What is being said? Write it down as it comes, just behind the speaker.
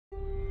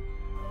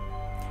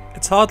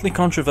It's hardly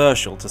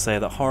controversial to say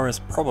that horror is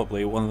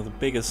probably one of the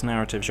biggest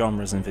narrative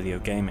genres in video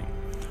gaming,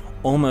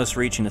 almost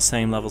reaching the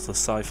same levels as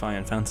sci-fi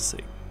and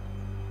fantasy,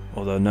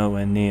 although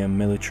nowhere near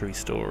military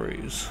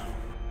stories.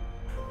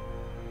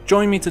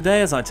 Join me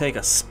today as I take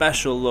a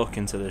special look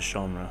into this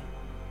genre.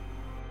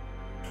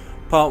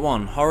 Part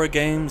 1. Horror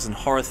games and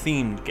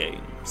horror-themed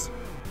games.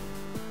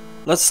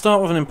 Let's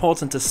start with an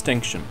important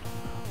distinction,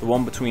 the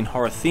one between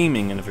horror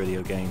theming in a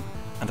video game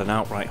and an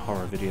outright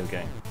horror video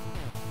game.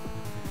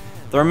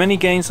 There are many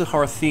games with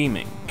horror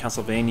theming,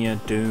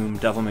 Castlevania, Doom,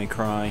 Devil May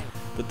Cry,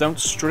 that don't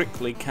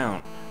strictly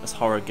count as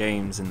horror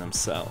games in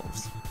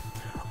themselves.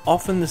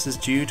 Often this is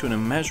due to an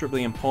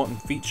immeasurably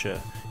important feature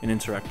in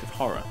interactive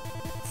horror: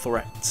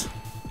 threat.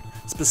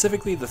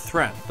 Specifically the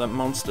threat that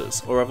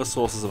monsters or other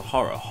sources of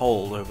horror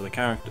hold over the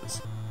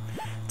characters.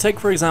 Take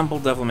for example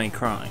Devil May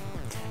Cry.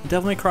 In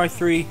Devil May Cry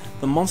 3,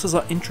 the monsters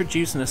are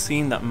introduced in a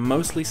scene that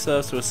mostly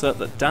serves to assert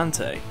that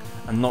Dante,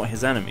 and not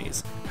his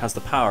enemies, has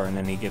the power in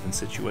any given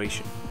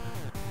situation.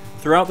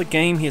 Throughout the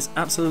game he is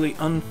absolutely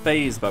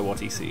unfazed by what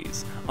he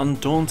sees,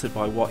 undaunted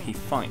by what he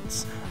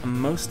fights, and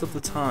most of the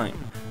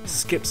time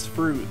skips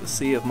through the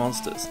sea of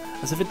monsters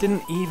as if it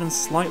didn't even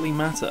slightly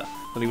matter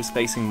that he was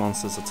facing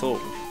monsters at all.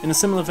 In a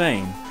similar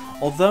vein,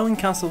 although in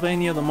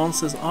Castlevania the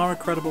monsters are a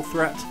credible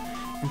threat,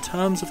 in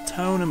terms of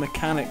tone and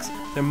mechanics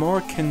they're more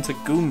akin to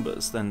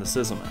Goombas than the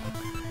Scissorman.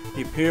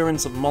 The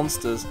appearance of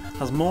monsters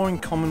has more in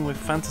common with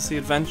fantasy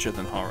adventure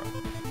than horror.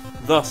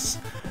 Thus,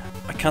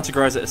 I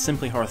categorise it as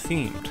simply horror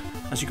themed,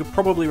 as you could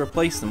probably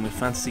replace them with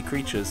fantasy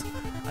creatures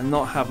and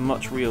not have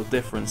much real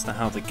difference to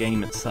how the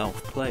game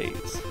itself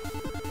plays.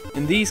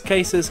 In these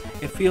cases,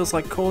 it feels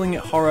like calling it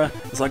horror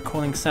is like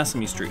calling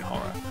Sesame Street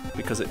horror,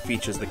 because it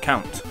features the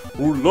Count,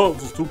 who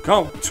loves to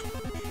count.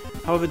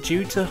 However,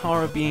 due to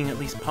horror being at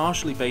least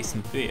partially based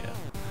in fear,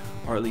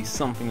 or at least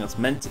something that's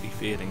meant to be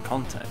feared in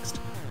context,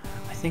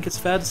 I think it's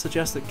fair to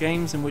suggest that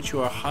games in which you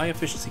are a high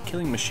efficiency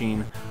killing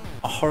machine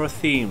are horror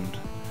themed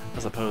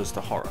as opposed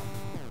to horror.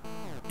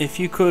 If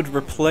you could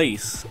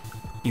replace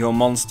your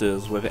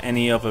monsters with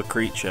any other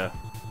creature,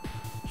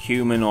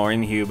 human or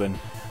inhuman,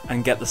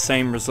 and get the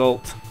same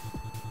result,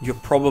 you're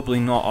probably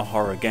not a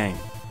horror game.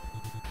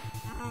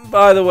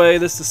 By the way,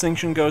 this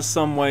distinction goes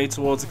some way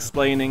towards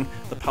explaining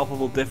the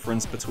palpable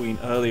difference between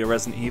earlier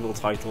Resident Evil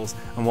titles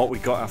and what we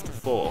got after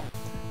 4.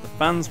 The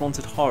fans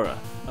wanted horror,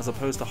 as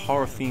opposed to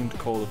horror-themed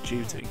Call of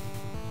Duty.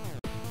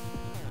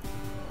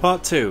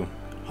 Part 2.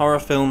 Horror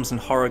films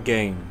and horror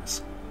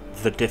games.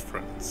 The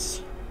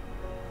difference.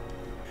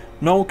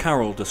 Noel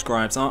Carroll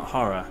describes art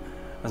horror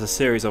as a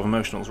series of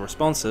emotional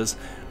responses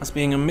as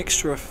being a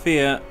mixture of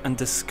fear and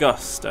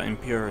disgust at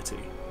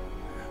impurity,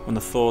 when the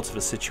thought of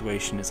a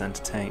situation is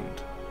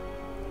entertained.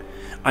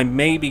 I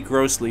may be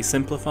grossly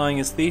simplifying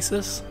his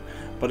thesis,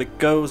 but it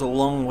goes a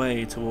long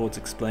way towards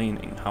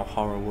explaining how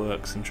horror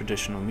works in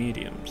traditional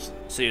mediums.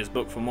 See his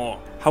book for more.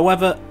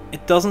 However,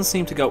 it doesn't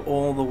seem to go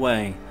all the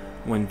way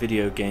when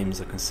video games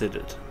are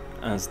considered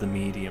as the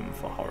medium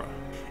for horror.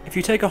 If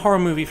you take a horror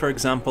movie for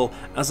example,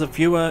 as a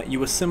viewer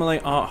you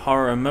assimilate art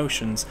horror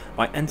emotions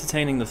by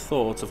entertaining the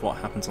thought of what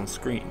happens on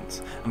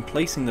screens, and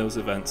placing those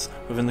events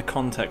within the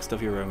context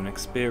of your own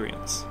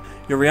experience.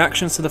 Your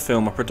reactions to the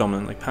film are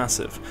predominantly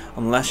passive,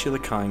 unless you're the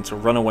kind to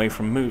run away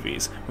from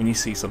movies when you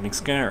see something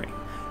scary.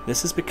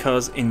 This is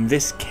because, in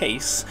this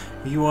case,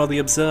 you are the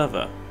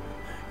observer.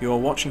 You are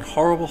watching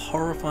horrible,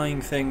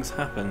 horrifying things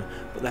happen,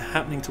 but they're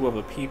happening to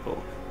other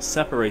people,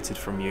 separated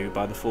from you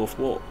by the fourth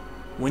wall.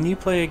 When you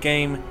play a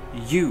game,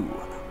 you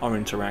are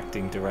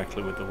interacting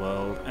directly with the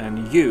world,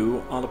 and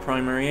you are the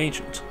primary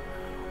agent.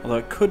 Although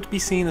it could be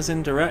seen as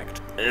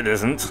indirect, it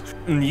isn't.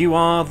 You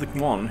are the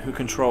one who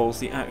controls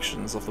the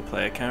actions of the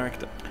player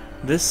character.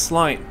 This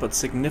slight but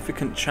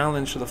significant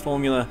challenge to the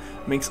formula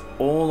makes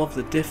all of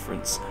the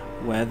difference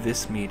where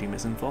this medium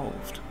is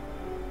involved.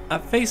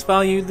 At face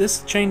value,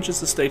 this changes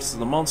the status of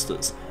the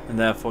monsters, and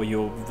therefore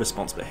your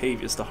response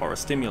behaviours to horror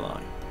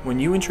stimuli. When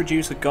you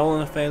introduce a goal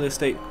and a failure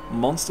state,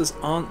 monsters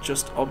aren't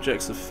just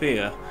objects of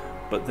fear,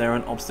 but they're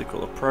an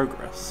obstacle of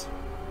progress.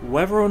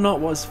 Whether or not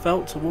what is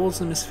felt towards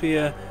them is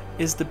fear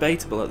is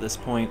debatable at this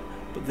point,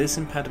 but this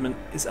impediment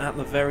is at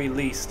the very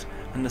least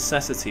a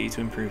necessity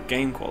to improve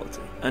game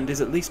quality, and is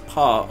at least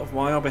part of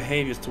why our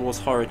behaviours towards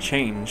horror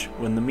change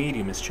when the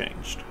medium is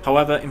changed.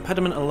 However,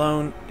 impediment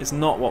alone is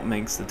not what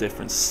makes the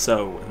difference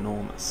so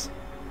enormous.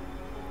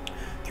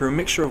 Through a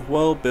mixture of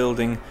world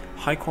building,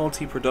 high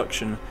quality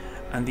production,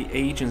 and the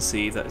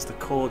agency that is the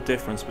core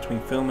difference between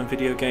film and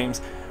video games,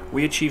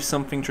 we achieve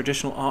something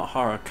traditional art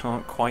horror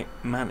can't quite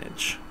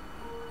manage: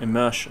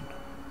 immersion.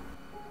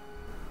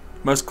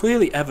 Most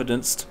clearly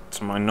evidenced,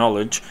 to my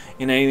knowledge,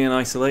 in Alien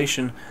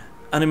Isolation,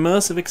 an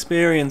immersive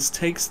experience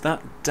takes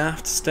that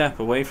daft step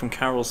away from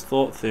Carroll's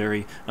thought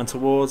theory and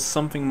towards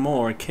something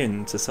more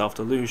akin to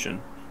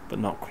self-delusion, but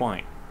not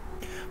quite.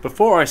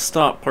 Before I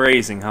start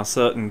praising how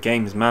certain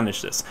games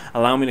manage this,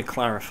 allow me to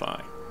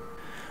clarify.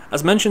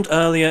 As mentioned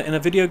earlier, in a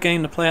video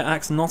game the player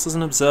acts not as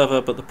an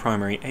observer but the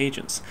primary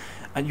agents.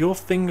 At your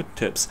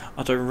fingertips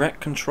are direct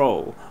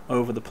control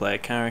over the player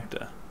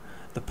character.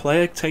 The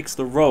player takes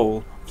the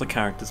role of the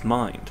character's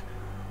mind,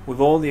 with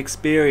all the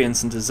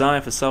experience and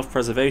desire for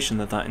self-preservation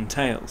that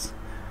entails.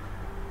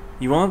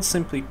 You aren't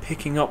simply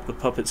picking up the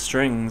puppet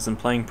strings and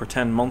playing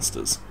pretend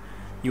monsters.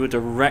 You are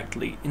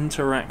directly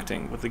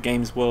interacting with the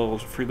game's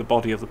world through the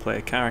body of the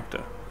player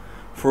character.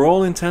 For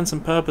all intents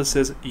and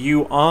purposes,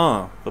 you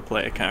are the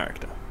player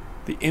character.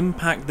 The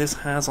impact this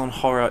has on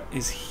horror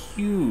is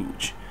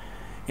huge.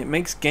 It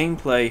makes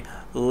gameplay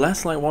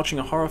less like watching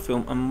a horror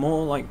film and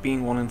more like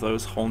being one of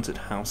those haunted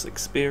house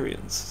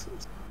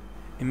experiences.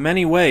 In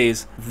many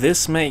ways,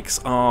 this makes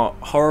our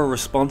horror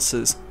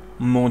responses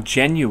more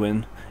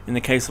genuine in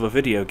the case of a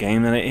video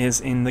game than it is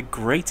in the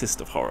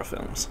greatest of horror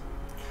films,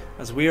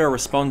 as we are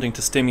responding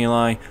to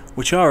stimuli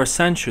which are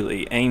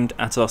essentially aimed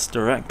at us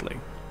directly.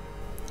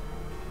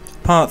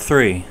 Part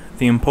 3.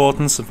 The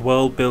importance of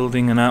world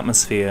building and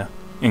atmosphere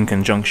in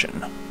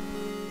conjunction.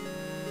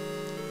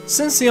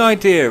 Since the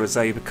idea is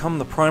that you become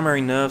the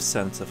primary nerve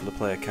centre for the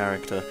player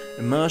character,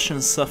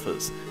 immersion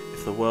suffers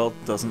if the world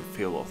doesn't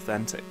feel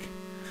authentic.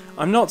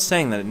 I'm not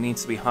saying that it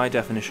needs to be high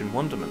definition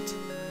wonderment.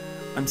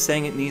 I'm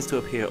saying it needs to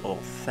appear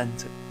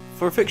authentic.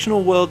 For a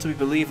fictional world to be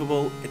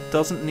believable, it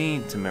doesn't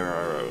need to mirror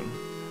our own,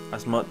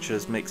 as much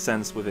as makes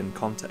sense within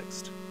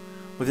context.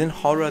 Within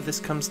horror,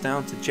 this comes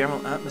down to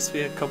general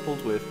atmosphere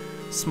coupled with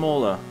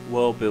smaller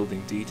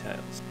world-building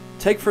details.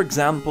 Take for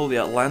example the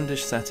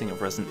outlandish setting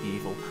of Resident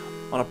Evil.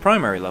 On a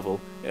primary level,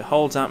 it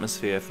holds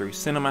atmosphere through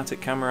cinematic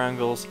camera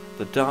angles,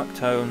 the dark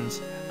tones,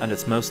 and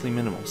its mostly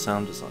minimal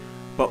sound design.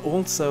 But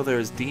also there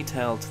is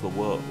detail to the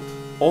world.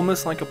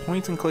 Almost like a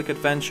point-and-click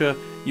adventure,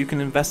 you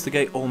can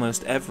investigate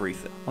almost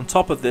everything. On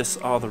top of this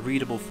are the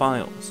readable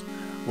files,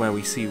 where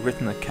we see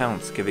written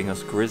accounts giving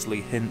us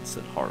grisly hints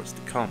at horrors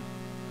to come.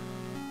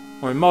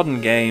 Or in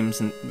modern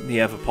games,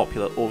 the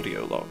ever-popular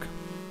audio log.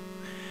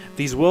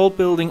 These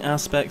world-building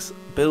aspects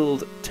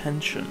build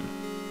tension,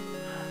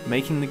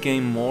 making the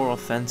game more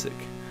authentic,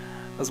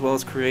 as well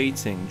as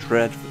creating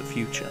dread for the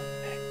future.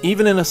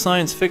 Even in a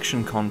science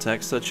fiction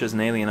context such as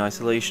an Alien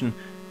Isolation,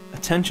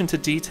 attention to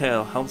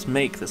detail helps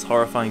make this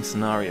horrifying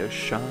scenario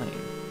shine.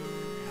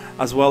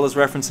 As well as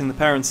referencing the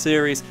parent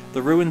series,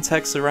 the ruined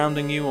text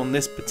surrounding you on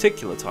this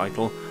particular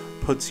title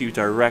puts you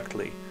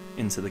directly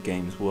into the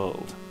game's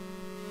world.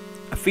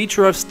 A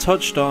feature I've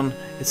touched on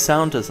is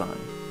sound design.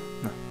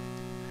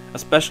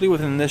 Especially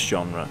within this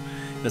genre,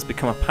 it has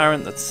become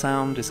apparent that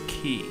sound is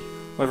key.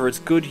 Whether it's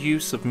good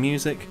use of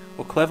music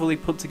or cleverly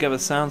put together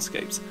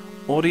soundscapes,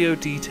 audio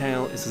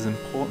detail is as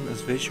important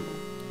as visual.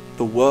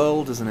 The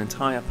world is an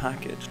entire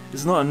package.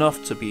 It's not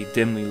enough to be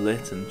dimly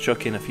lit and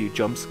chuck in a few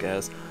jump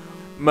scares.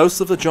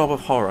 Most of the job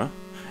of horror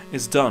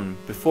is done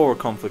before a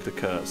conflict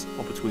occurs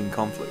or between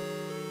conflict.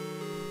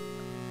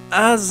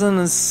 As an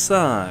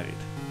aside,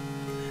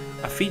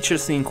 a feature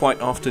seen quite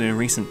often in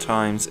recent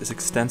times is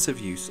extensive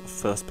use of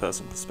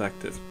first-person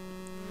perspective.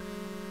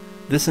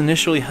 This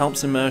initially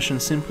helps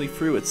immersion simply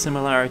through its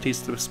similarities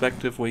to the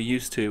perspective we're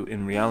used to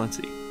in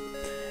reality.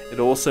 It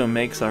also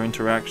makes our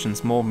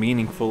interactions more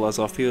meaningful as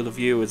our field of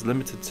view is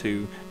limited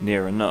to,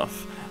 near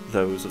enough,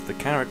 those of the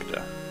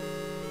character.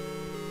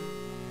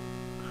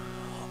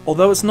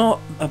 Although it's not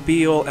a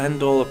be-all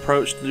end-all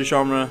approach to the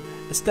genre,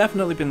 it's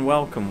definitely been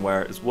welcome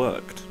where it has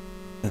worked.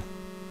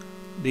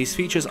 These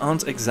features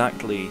aren't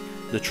exactly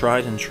the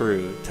tried and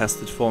true,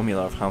 tested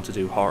formula of how to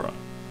do horror.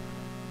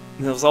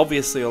 There's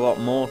obviously a lot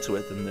more to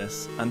it than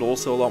this, and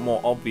also a lot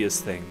more obvious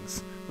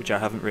things, which I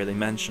haven't really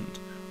mentioned.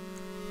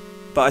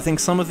 But I think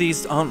some of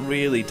these aren't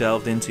really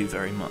delved into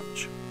very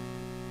much.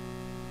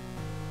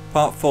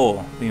 Part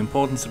 4. The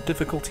importance of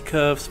difficulty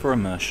curves for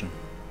immersion.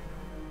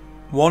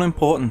 One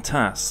important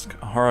task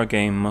a horror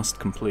game must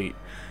complete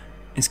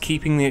is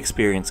keeping the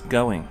experience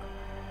going.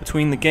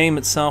 Between the game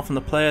itself and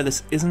the player,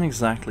 this isn't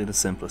exactly the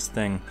simplest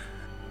thing.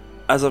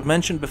 As I've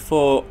mentioned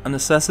before, a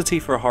necessity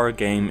for a horror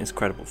game is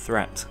credible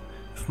threat.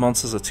 If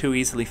monsters are too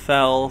easily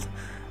felled,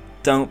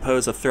 don't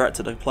pose a threat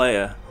to the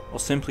player, or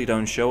simply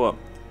don't show up,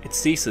 it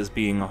ceases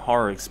being a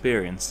horror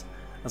experience,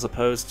 as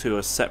opposed to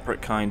a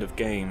separate kind of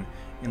game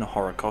in a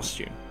horror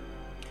costume.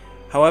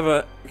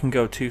 However, it can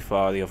go too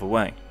far the other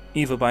way,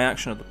 either by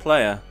action of the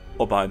player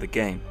or by the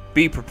game.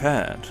 Be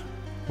prepared.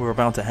 We're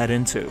about to head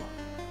into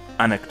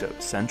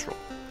Anecdote Central.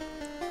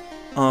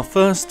 Our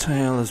first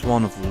tale is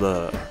one of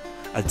Lur,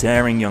 a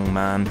daring young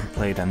man who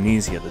played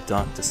Amnesia: The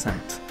Dark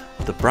Descent,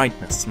 with the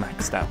brightness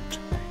maxed out.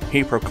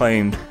 He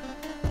proclaimed,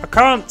 "I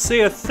can't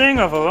see a thing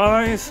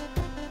otherwise."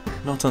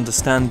 Not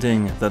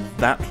understanding that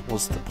that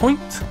was the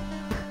point,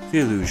 the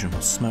illusion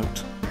was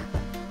smote.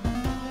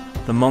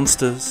 The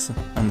monsters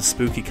and the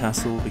spooky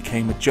castle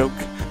became a joke,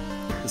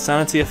 the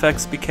sanity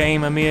effects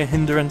became a mere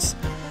hindrance,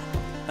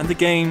 and the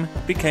game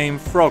became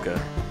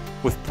Frogger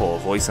with poor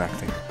voice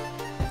acting.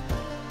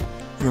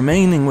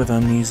 Remaining with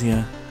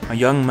Amnesia, a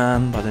young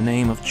man by the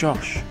name of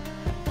Josh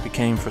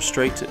became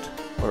frustrated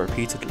by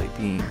repeatedly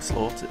being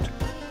slaughtered.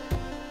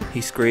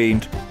 He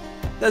screamed,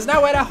 "There's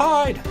nowhere to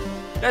hide!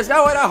 There's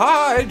nowhere to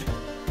hide!"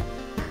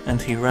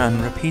 And he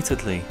ran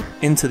repeatedly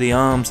into the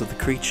arms of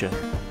the creature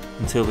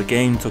until the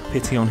game took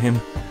pity on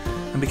him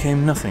and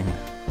became nothing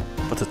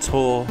but a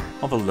tour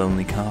of a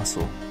lonely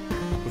castle,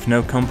 with with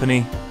no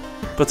company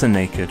but a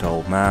naked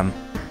old man.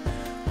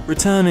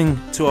 Returning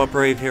to our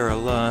brave hero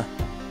Lur,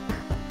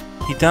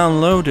 he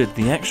downloaded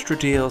the extra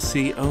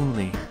DLC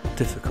only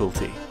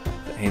difficulty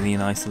for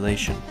Alien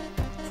Isolation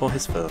for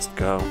his first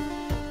go,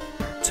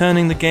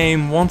 turning the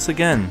game once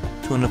again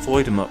to an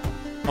avoid 'em up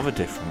of a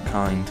different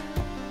kind.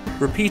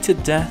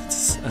 Repeated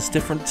deaths as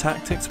different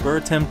tactics were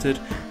attempted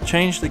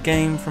changed the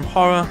game from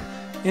horror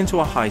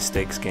into a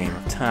high-stakes game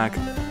of tag,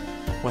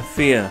 where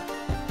fear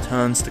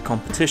turns to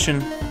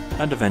competition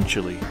and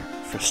eventually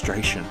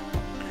frustration.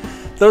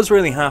 Those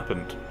really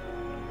happened,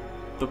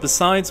 but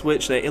besides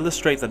which they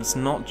illustrate that it's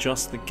not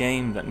just the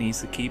game that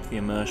needs to keep the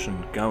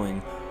immersion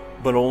going,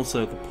 but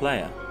also the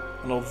player.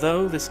 And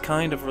although this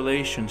kind of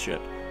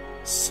relationship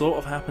sort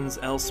of happens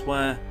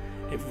elsewhere,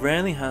 it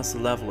rarely has the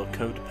level of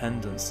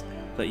codependence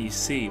that you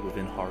see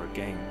within horror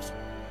games.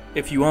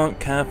 If you aren't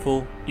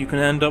careful, you can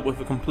end up with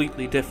a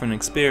completely different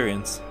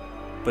experience,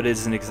 but it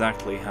isn't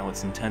exactly how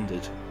it's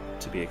intended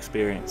to be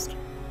experienced.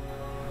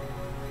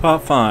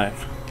 Part 5.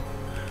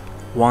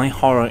 Why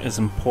horror is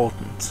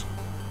important.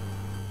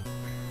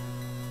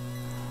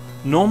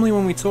 Normally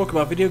when we talk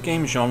about video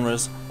game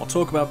genres, or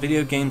talk about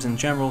video games in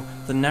general,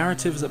 the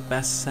narrative is at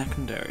best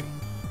secondary.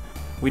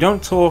 We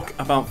don't talk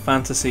about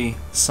fantasy,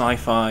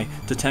 sci-fi,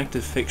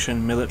 detective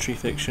fiction, military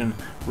fiction,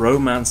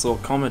 romance or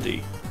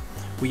comedy.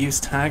 We use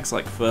tags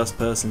like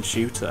first-person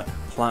shooter,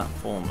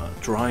 platformer,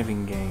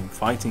 driving game,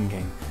 fighting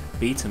game,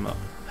 beat 'em up,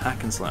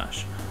 hack and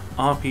slash,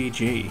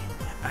 RPG,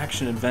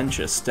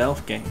 action-adventure,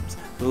 stealth games,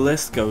 the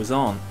list goes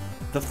on.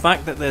 The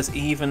fact that there's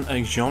even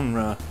a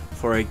genre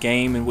for a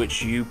game in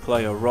which you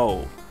play a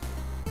role,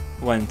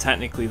 when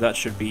technically that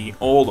should be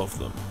all of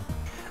them.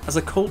 As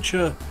a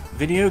culture,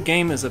 video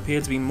gamers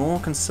appear to be more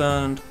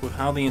concerned with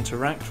how they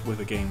interact with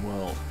a game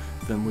world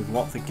than with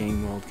what the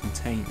game world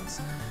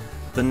contains.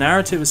 The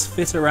narrative is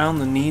fit around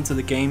the needs of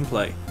the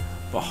gameplay,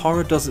 but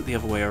horror does it the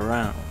other way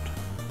around.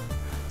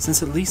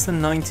 Since at least the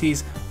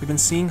 90s, we've been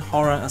seeing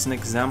horror as an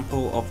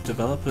example of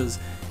developers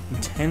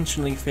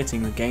intentionally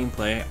fitting the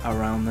gameplay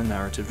around the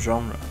narrative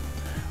genre,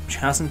 which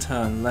has in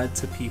turn led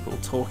to people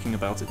talking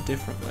about it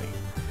differently,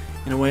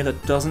 in a way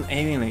that doesn't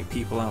alienate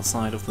people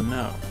outside of the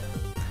know.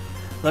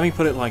 Let me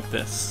put it like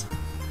this.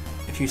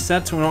 If you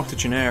said to an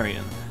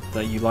octogenarian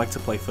that you like to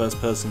play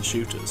first-person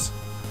shooters,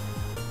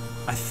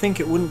 I think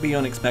it wouldn't be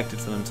unexpected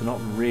for them to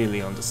not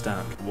really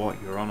understand what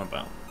you're on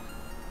about.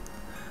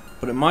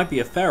 But it might be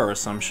a fairer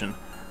assumption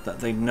that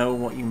they'd know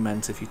what you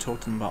meant if you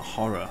talked to them about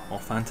horror or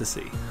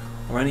fantasy,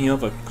 or any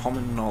other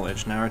common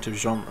knowledge narrative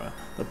genre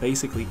that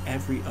basically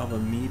every other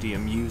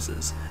medium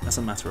uses as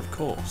a matter of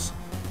course.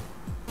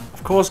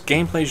 Of course,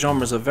 gameplay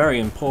genres are very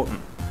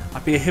important.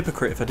 I'd be a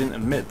hypocrite if I didn't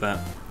admit that.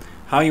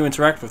 How you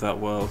interact with that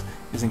world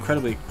is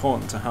incredibly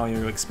important to how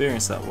you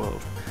experience that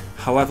world.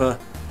 However,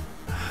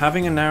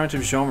 having a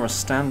narrative genre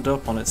stand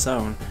up on its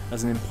own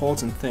is an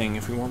important thing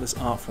if we want this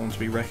art form to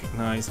be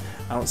recognised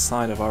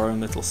outside of our own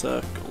little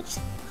circles.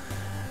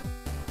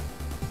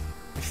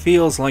 It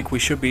feels like we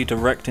should be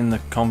directing the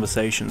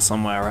conversation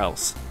somewhere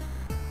else.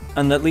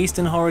 And at least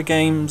in horror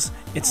games,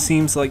 it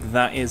seems like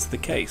that is the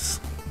case.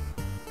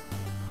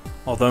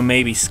 Although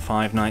maybe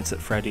Five Nights at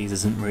Freddy's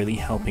isn't really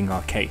helping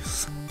our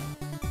case.